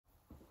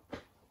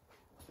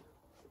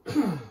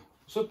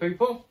What's up,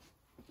 people?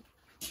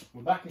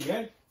 We're back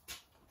again.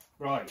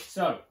 Right,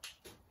 so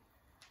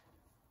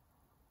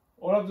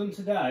all I've done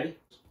today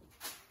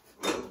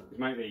is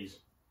make these.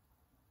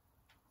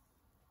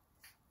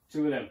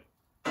 2 of them.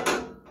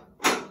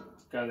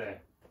 Go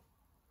there.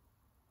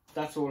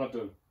 That's all I've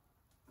done.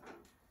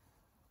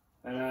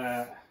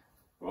 And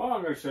well,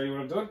 I'm going to show you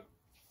what I've done.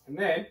 And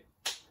then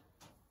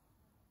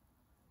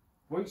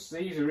once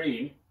these are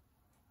in,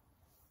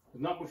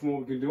 there's not much more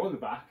we can do on the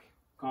back.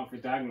 Can't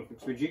fit diagonal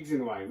because the jig's in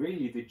the way.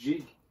 Really, the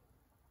jig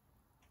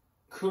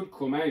could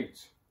come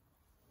out.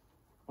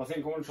 I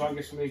think I want to try and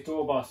get some of these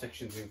door bar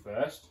sections in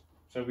first,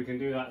 so we can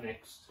do that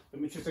next.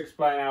 Let me just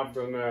explain how I've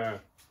done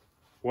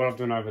what I've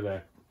done over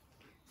there.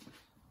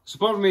 So the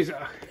problem is,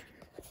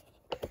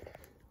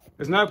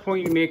 there's no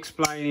point in me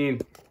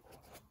explaining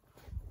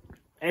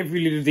every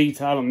little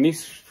detail on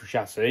this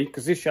chassis,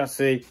 because this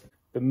chassis,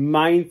 the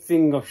main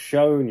thing I've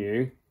shown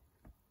you,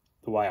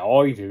 the way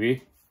I do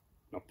it,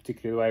 not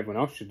particularly the way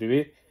everyone else should do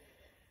it,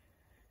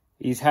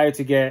 is how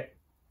to get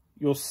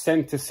your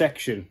centre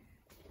section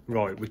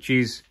right, which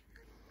is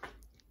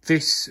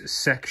this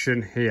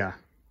section here.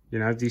 You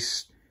know,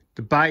 this,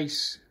 the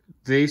base,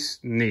 this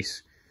and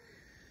this.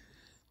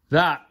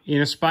 That, in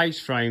a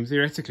space frame,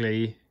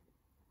 theoretically,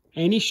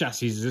 any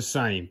chassis is the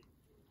same.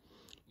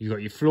 You've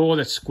got your floor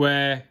that's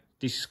square,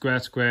 this is square,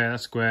 square,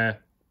 that's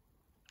square.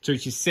 So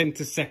it's your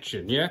centre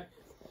section, yeah?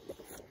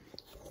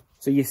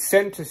 So your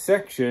centre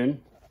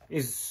section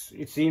it's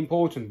the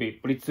important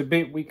bit, but it's the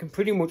bit we can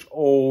pretty much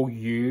all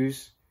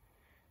use,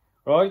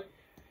 right?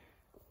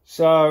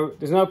 So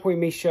there's no point in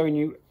me showing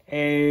you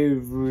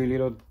every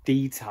little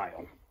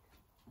detail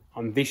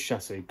on this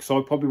chassis, because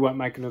I probably won't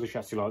make another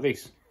chassis like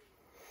this,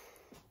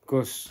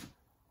 because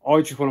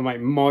I just want to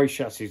make my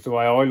chassis the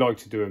way I like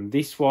to do them.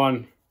 This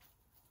one,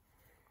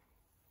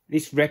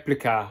 this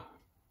replica,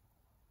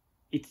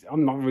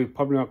 I'm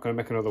probably not going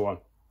to make another one,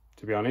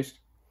 to be honest,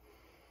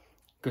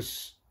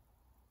 because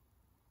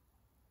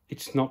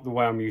it's not the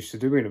way I'm used to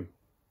doing them.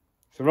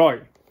 So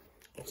right,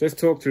 so let's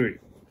talk through it,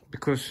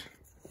 because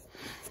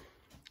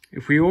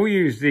if we all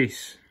use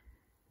this,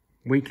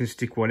 we can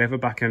stick whatever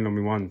back end on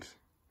we want.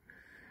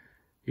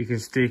 You can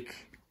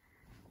stick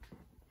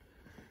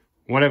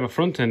whatever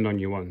front end on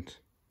you want,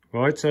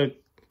 right? So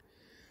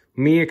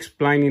me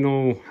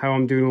explaining how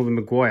I'm doing all the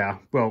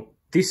Maguire, well,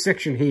 this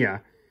section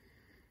here,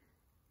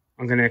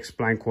 I'm going to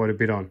explain quite a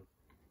bit on,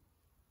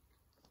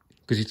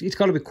 because it's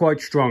got to be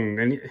quite strong,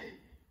 and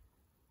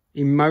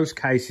in most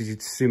cases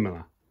it's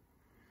similar.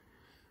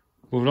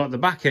 Well, like the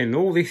back end,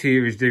 all this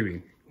here is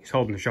doing is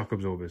holding the shock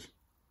absorbers.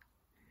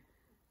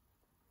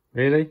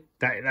 Really?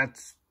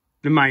 That's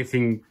the main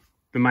thing,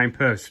 the main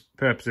purpose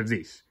of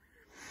this.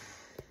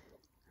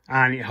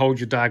 And it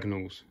holds your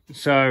diagonals.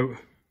 So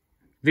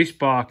this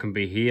bar can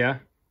be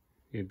here,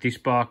 this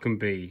bar can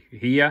be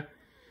here,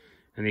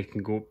 and it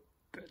can go up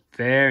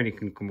there, and it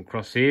can come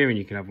across here, and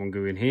you can have one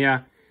going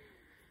here.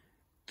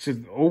 So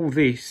all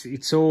this,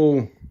 it's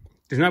all,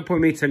 there's no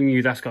point in me telling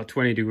you that's got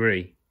 20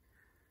 degree.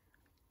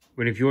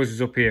 When if yours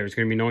is up here, it's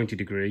going to be 90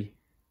 degree.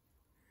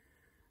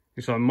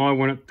 It's like my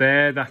one up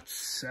there,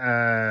 that's,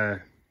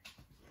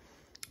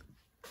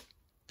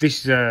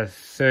 this is a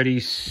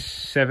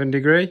 37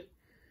 degree.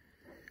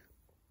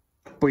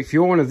 But if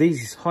your one of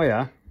these is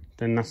higher,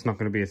 then that's not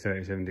going to be a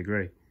 37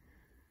 degree. Do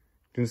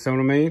you understand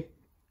what I mean?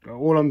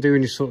 All I'm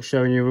doing is sort of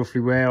showing you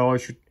roughly where I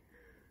should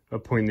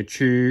appoint the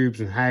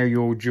tubes and how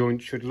your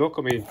joints should look.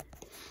 I mean,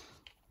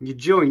 your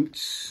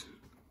joints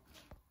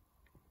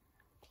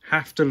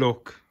have to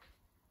look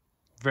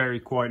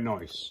quite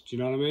nice. Do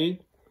you know what I mean?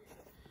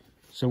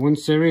 So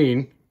once they're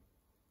in,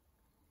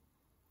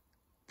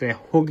 they're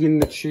hugging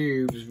the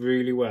tubes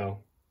really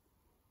well.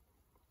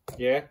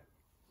 Yeah?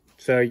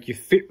 So your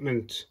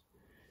fitment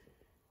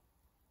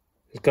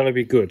has got to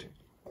be good.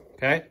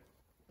 Okay?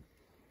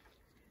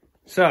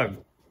 So,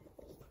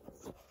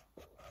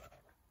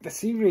 let's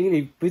see,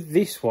 really, with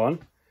this one,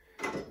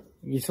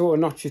 you sort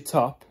of notch your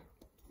top,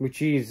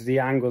 which is the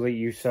angle that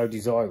you so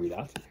desire with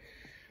that.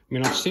 I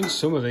mean, I've seen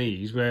some of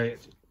these where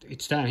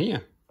it's down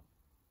here.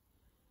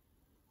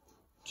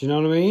 Do you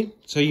know what I mean?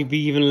 So you'd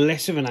be even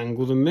less of an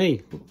angle than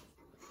me.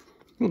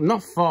 Well,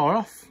 not far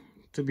off,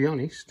 to be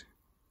honest.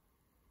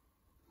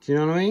 Do you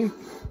know what I mean?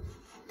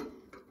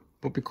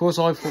 But because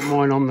I put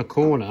mine on the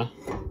corner,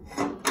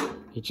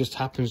 it just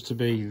happens to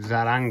be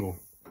that angle.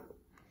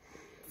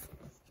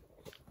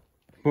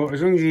 But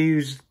as long as you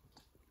use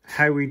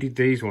how we did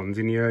these ones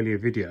in the earlier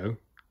video,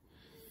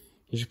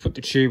 you just put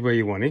the tube where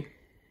you want it,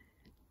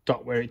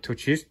 dot where it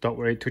touches,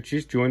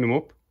 join them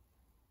up,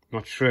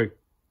 notch through.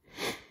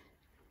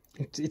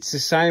 It's the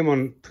same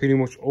on pretty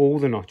much all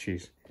the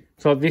notches.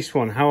 So this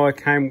one, how I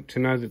came to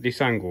know that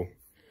this angle,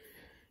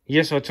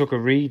 yes, I took a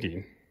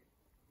reading,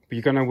 but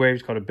you got to know where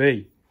it's got to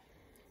be.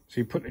 So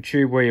you put the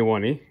tube where you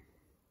want it,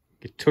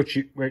 you touch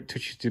it where it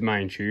touches the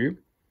main tube,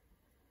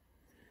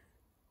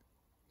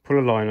 put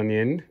a line on the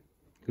end,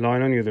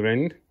 line on the other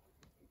end,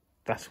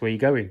 that's where you're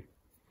going.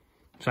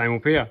 Same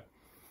up here.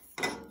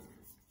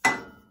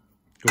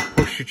 You'll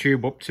push the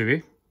tube up to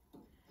it,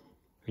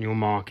 and you'll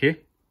mark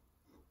it.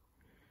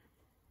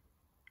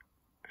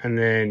 and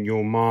then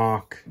you'll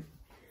mark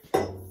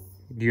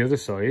the other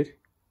side.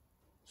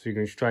 So you're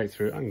going straight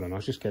through. Hang on, I'll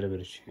just get a bit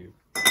of tube.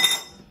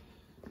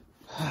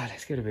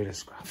 Let's get a bit of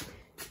scrap.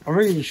 I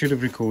really should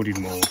have recorded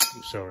more.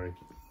 I'm sorry.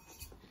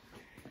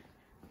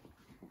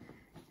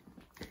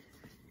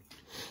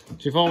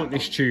 So if I want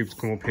this tube to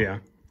come up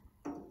here,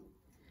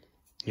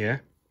 yeah,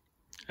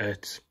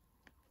 at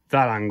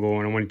that angle,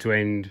 and I want it to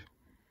end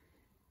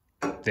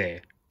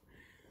there,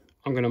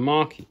 I'm going to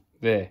mark it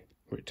there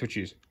where it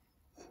touches,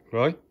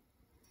 right?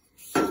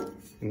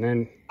 And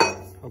then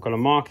I've got a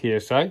mark here,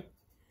 say.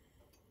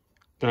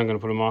 Then I'm going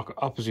to put a marker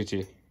opposite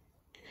here.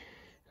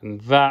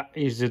 And that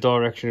is the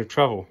direction of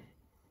travel.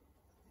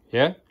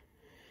 Yeah?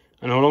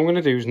 And all I'm going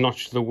to do is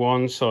notch the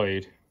one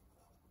side.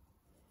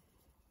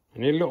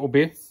 And a little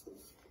bit.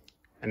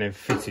 And then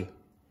fit it.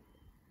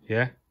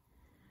 Yeah?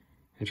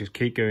 And just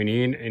keep going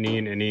in and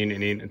in and in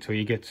and in until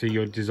you get to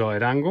your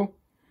desired angle.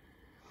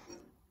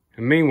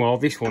 And meanwhile,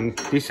 this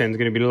end's going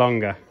to be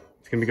longer.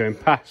 It's going to be going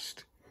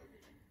past.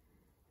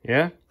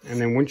 Yeah? And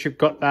then once you've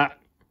got that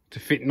to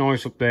fit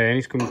nice up there and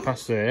it's coming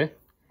past there,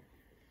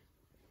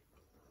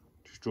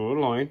 just draw a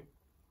line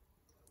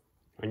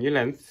on your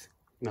length,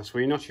 and that's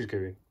where your notch is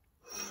going.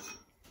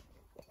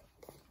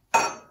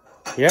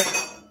 Yeah?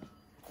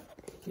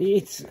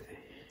 It's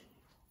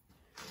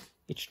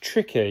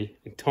tricky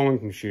and time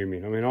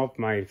consuming. I mean, I've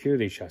made a few of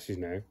these chassis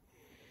now, and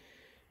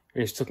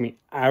it's took me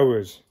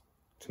hours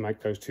to make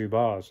those 2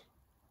 bars.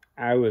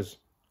 Hours.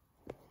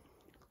 But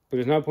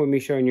there's no point in me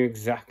showing you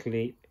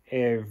exactly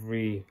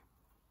everything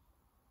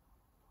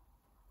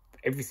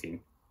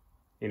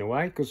in a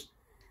way, because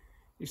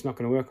it's not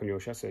going to work on your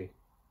chassis.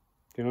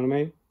 Do you know what I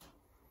mean?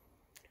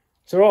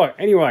 So right,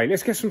 anyway,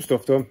 let's get some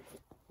stuff done.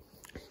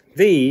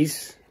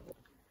 These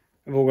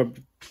have all got,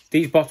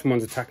 these bottom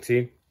ones are tacked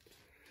in,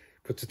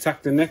 but to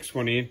tack the next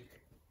one in,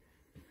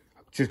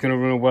 I'm just going to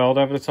run a weld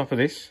over the top of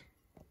this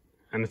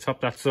and the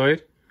top that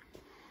side,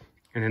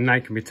 and then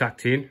they can be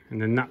tacked in,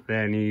 and then that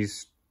then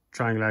is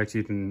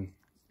triangulated and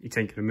it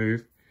ain't going to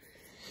move.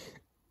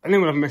 And then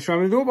we'll have a mess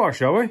around with the door bar,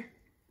 shall we?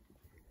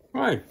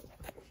 Right,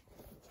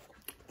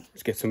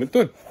 let's get something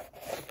done.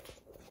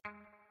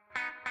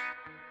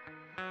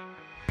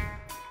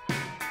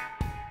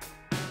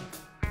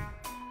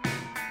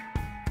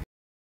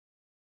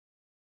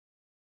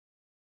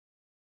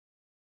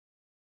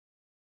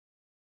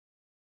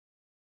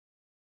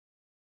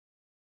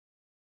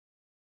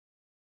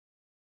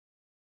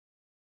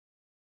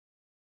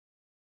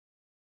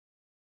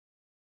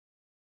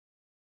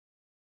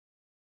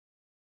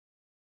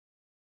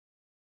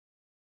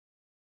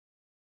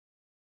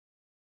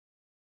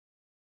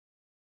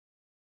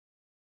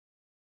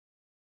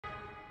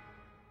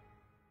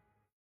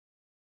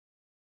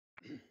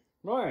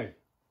 Right,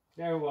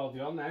 now we're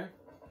welded on now.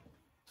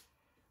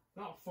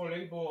 Not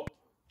fully, but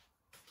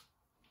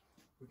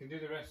we can do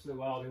the rest of the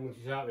welding once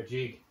it's out of the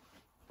jig.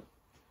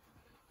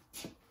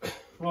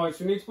 Right,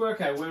 so we need to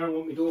work out where I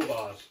want my door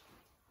bars.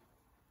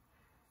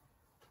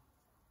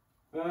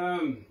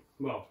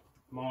 Well,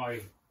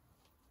 my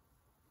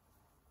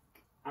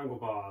angle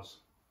bars,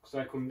 because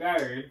they come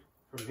down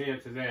from here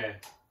to there.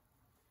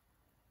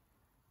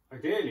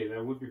 Ideally,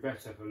 they would be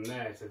better from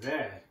there to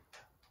there.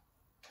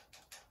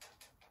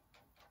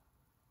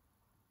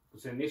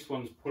 Because then this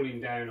one's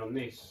pulling down on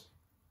this,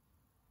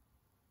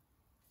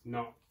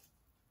 not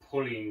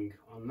pulling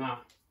on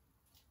that.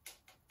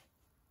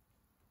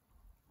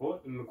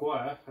 But the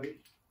Maguire had it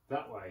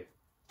that way,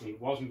 and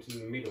it wasn't in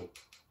the middle.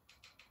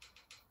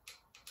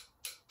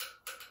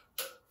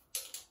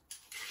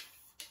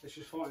 Let's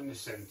just find the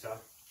centre.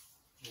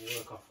 We'll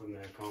work off from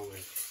there, can't we?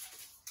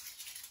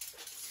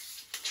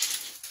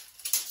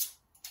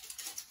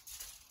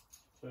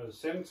 So the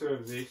centre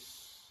of this,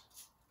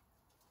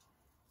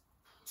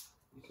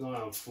 it's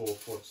not on 4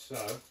 foot, so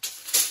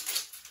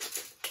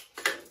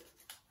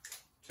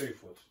 2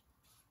 foot.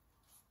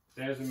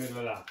 There's the middle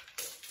of that.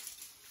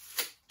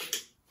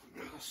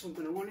 I've got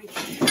something I wanted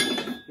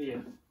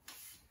here.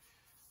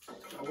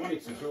 I want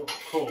it to sort of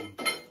come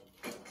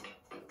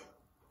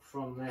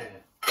from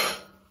there.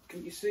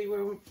 Can you see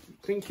where we're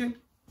thinking?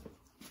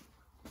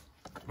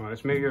 Right,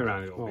 let's move you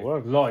around a little bit. What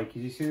I'd like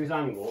is, you see this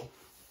angle?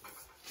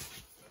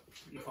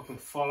 If I can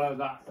follow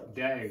that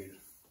down.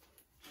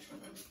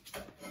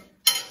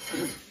 To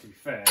be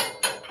fair,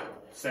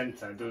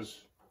 centre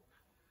does,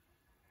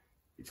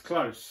 it's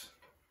close.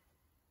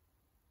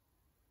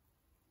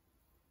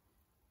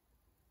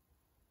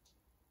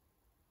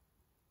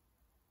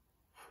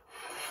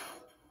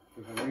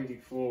 If I move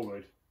it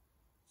forward,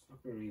 it's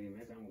not going to really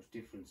make that much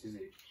difference, is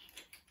it?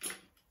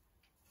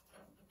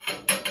 You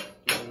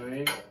know what I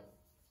mean?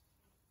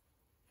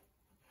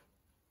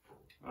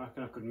 I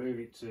reckon I could move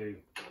it to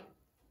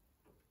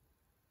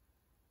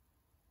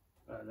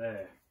that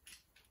there.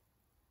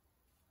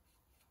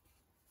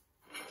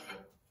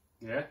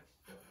 Yeah,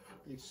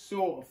 it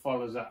sort of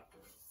follows that,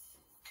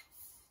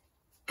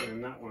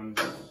 and that one's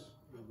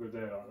good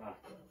there like that,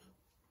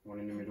 one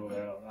in the middle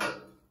there like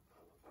that.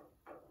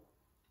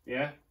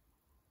 Yeah,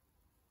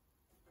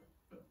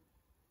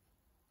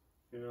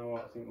 you know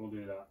what, I think we'll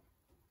do that.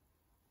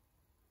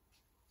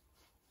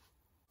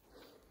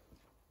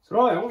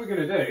 Right, what we're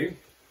going to do,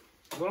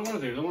 what I want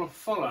to do is I want to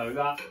follow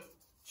that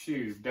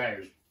tube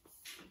down.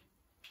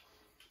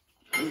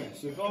 Yeah,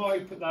 so if I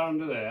put that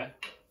under there,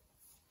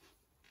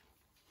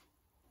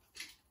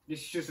 this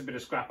is just a bit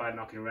of scrap I'm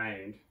knocking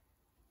around.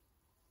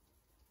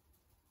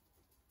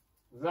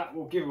 That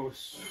will give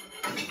us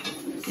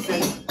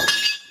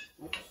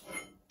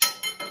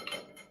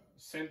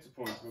centre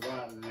point of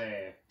about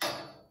there.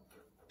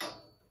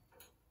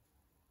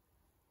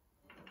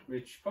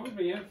 Which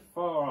probably isn't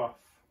far off.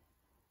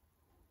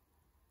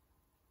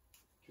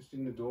 Just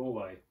in the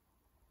doorway.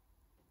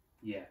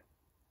 Yeah,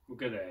 we'll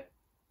go there.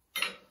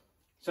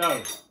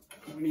 So,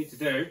 what we need to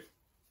do,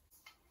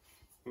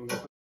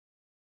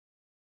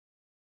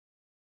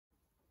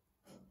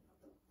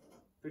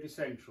 pretty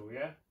central,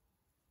 yeah?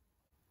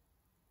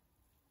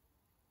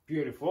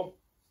 Beautiful.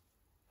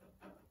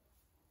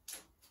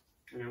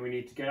 And then we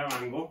need to get our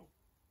angle.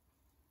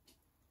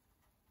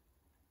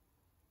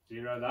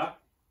 Zero that.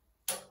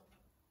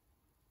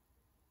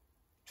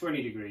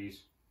 20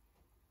 degrees.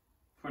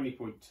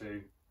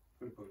 20.2,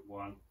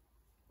 20.1.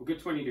 We'll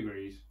get 20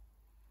 degrees.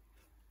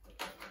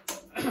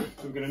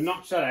 So we're going to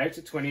notch that out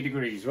at 20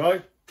 degrees,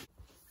 right?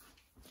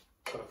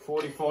 Got a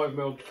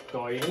 45mm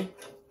die in.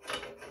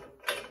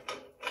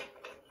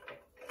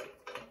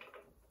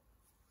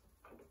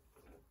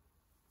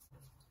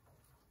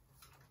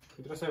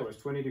 What did I say it was?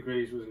 20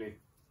 degrees, wasn't it?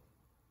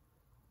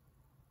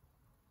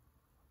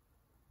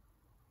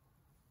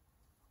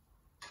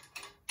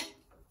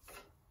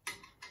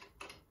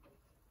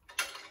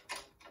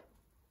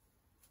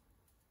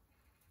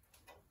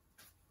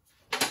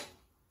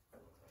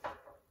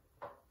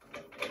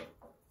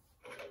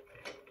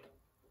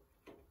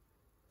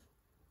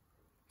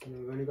 And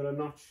we've only got to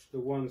notch the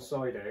one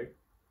side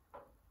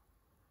out.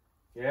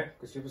 Yeah,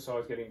 because the other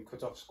side's getting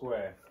cut off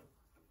square.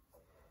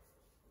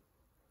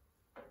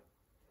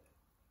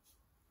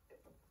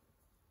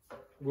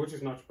 We'll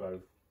just notch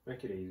both,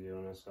 make it easier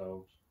on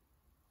ourselves.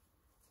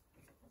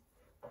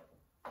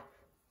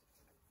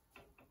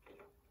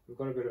 We've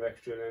got a bit of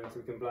extra length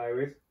we can play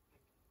with.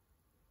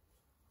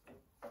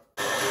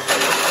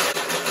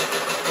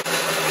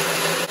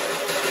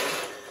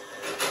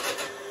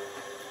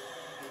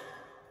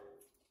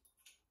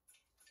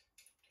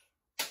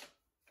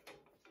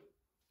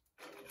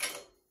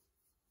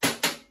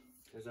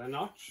 There's our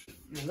notch.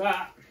 And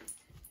that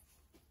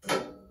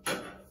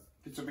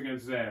fits up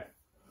against there.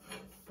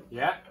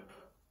 Yeah.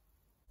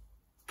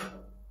 To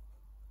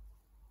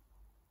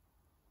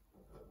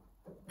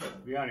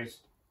be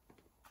honest,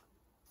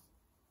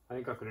 I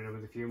think I could end up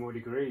with a few more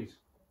degrees.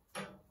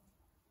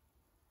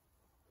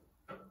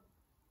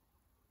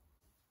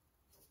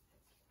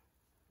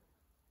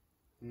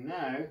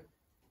 Now,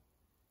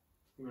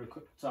 I'm going to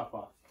cut the top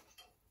off.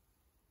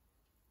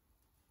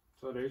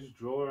 So I do is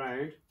draw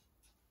around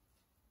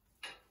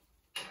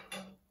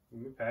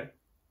with my pen.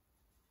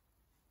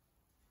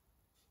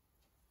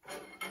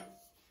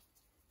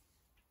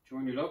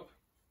 Join it up.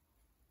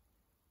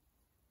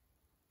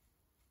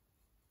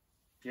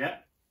 Yeah.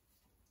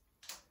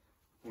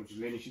 We'll just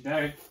finish it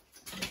down.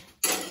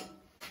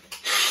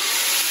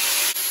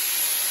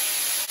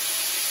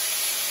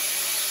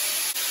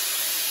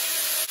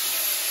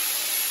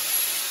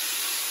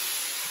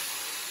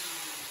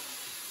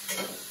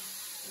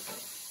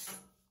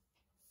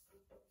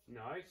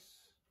 Nice.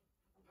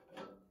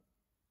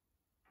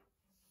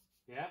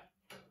 Yeah.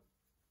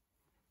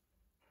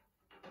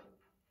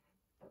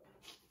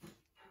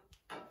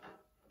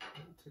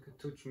 Take a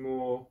touch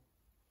more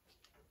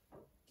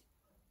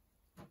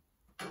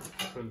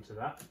front to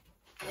that.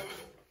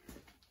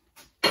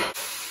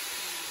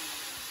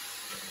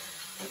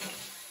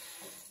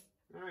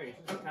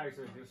 Alright, just a case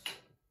of just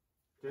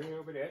doing a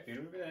little bit there, doing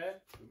a little bit there,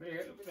 a little bit here,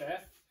 a little bit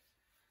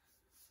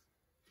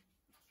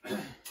there.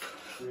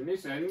 And in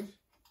this end,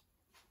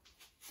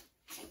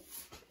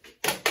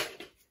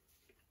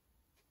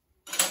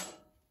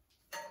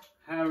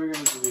 how are we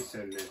going to do this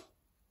end then?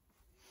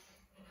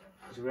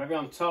 So we have it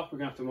on top, we're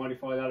going to have to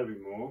modify that a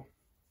bit more.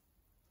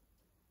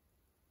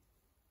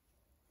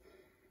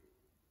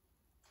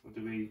 Or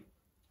do we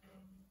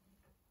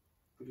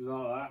put it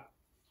like that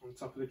on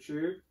top of the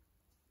tube?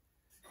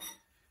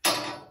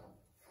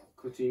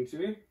 Cut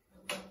into it.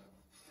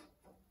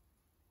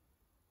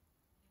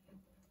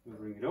 We'll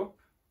bring it up.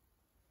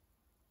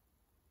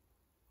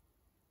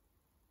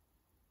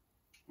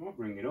 I'll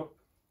bring it up.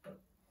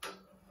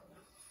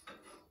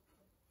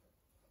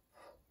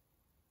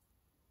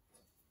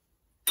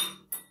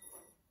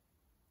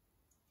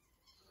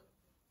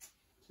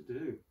 To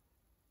do.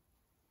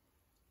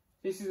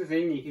 This is the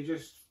thing, you can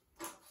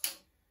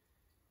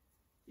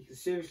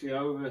seriously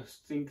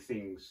overthink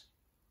things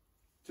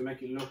to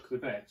make it look the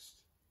best.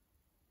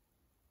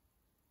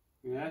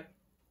 Yeah? I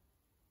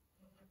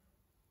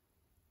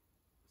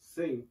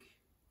think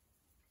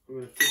I'm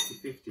going to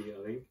 50-50,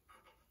 I think.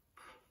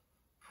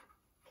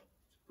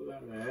 Just put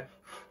that there.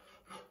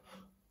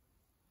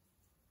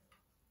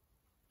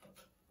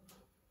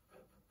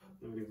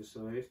 On the other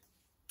side.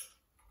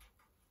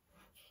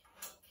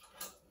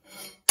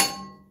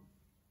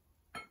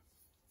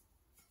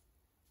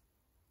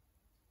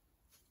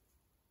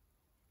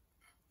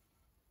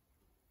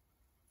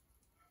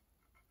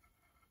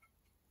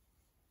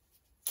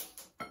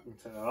 I'll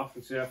take that off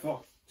and see how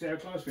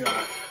close we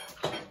are.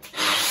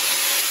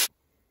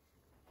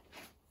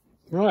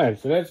 Right,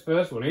 so that's the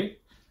first one in.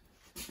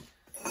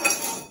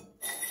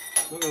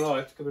 Not gonna lie,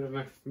 it's a bit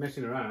of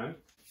messing around.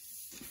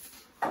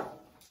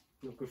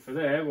 Not good for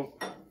there, but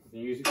we can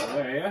use it for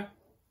there, yeah?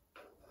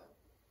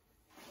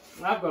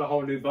 I've got a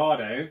whole new bar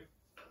down.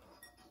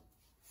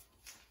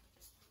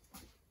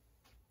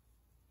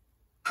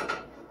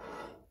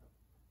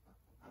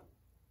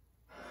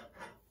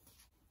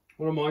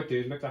 What I might do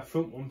is make that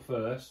front one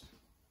first.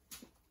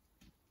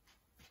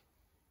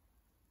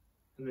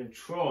 And then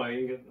try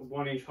and get a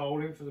 1 inch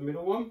hole in for the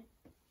middle one.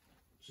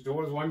 So it's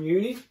all as one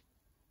unit.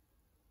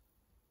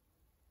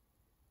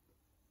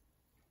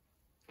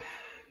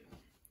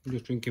 I'm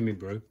just drinking me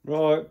brew.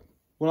 Right,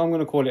 well I'm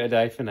going to call it a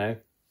day for now.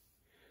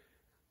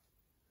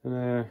 And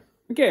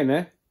we're getting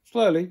there.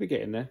 Slowly, we're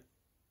getting there.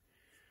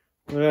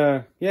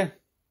 But yeah.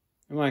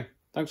 Anyway,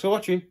 thanks for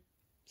watching.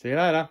 See you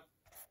later.